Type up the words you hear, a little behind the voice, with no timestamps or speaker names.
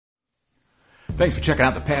Thanks for checking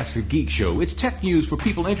out the Passive Geek Show. It's tech news for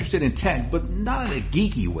people interested in tech, but not in a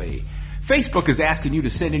geeky way. Facebook is asking you to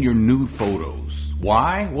send in your nude photos.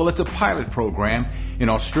 Why? Well, it's a pilot program in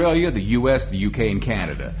Australia, the US, the UK, and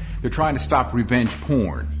Canada. They're trying to stop revenge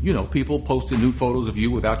porn. You know, people posting nude photos of you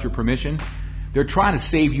without your permission. They're trying to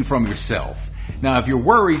save you from yourself. Now, if you're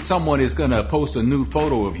worried someone is going to post a nude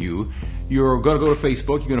photo of you, you're going to go to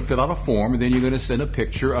Facebook, you're going to fill out a form, and then you're going to send a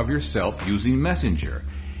picture of yourself using Messenger.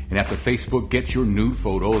 And after Facebook gets your nude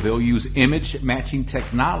photo, they'll use image matching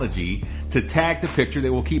technology to tag the picture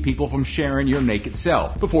that will keep people from sharing your naked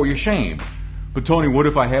self before you're shamed. But Tony, what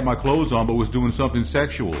if I had my clothes on but was doing something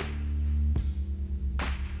sexual?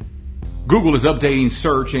 Google is updating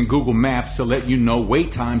search and Google Maps to let you know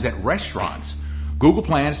wait times at restaurants. Google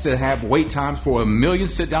plans to have wait times for 1 million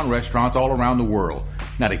sit-down restaurants all around the world.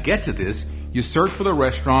 Now, to get to this, you search for the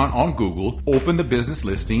restaurant on Google, open the business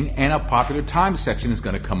listing, and a popular time section is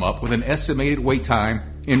going to come up with an estimated wait time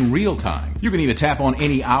in real time. You can even tap on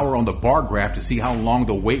any hour on the bar graph to see how long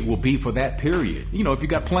the wait will be for that period. You know, if you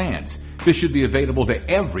got plans. This should be available to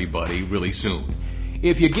everybody really soon.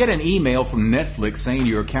 If you get an email from Netflix saying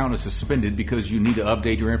your account is suspended because you need to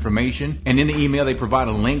update your information, and in the email they provide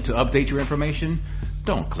a link to update your information,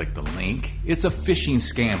 don't click the link. It's a phishing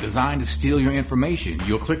scam designed to steal your information.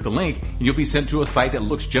 You'll click the link and you'll be sent to a site that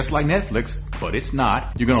looks just like Netflix, but it's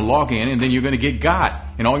not. You're going to log in and then you're going to get got,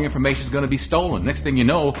 and all your information is going to be stolen. Next thing you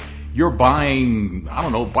know, you're buying,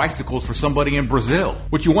 bicycles for somebody in Brazil.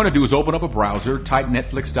 What you want to do is open up a browser, type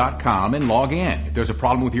netflix.com, and log in. If there's a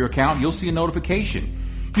problem with your account, you'll see a notification.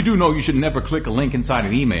 You do know you should never click a link inside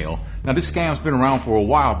an email. Now, this scam's been around for a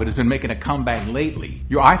while, but it's been making a comeback lately.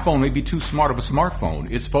 Your iPhone may be too smart of a smartphone.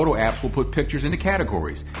 Its photo apps will put pictures into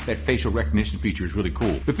categories. That facial recognition feature is really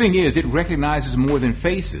cool. The thing is, it recognizes more than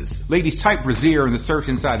faces. Ladies, type brassiere in the search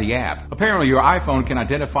inside the app. Apparently, your iPhone can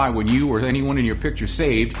identify when you or anyone in your picture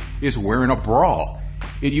saved is wearing a bra.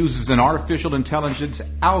 It uses an artificial intelligence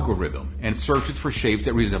algorithm and searches for shapes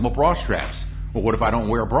that resemble bra straps. Well, what if I don't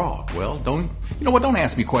wear a bra? Well, don't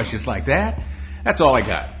ask me questions like that. That's all I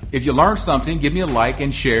got. If you learned something, give me a like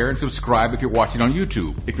and share and subscribe if you're watching on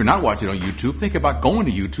YouTube. If you're not watching on YouTube, think about going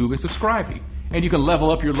to YouTube and subscribing. And you can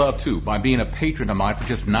level up your love too by being a patron of mine for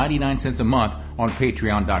just 99 cents a month on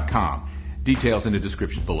patreon.com. Details in the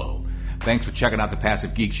description below. Thanks for checking out the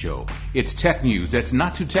Passive Geek Show. It's tech news that's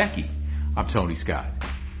not too techy. I'm Tony Scott.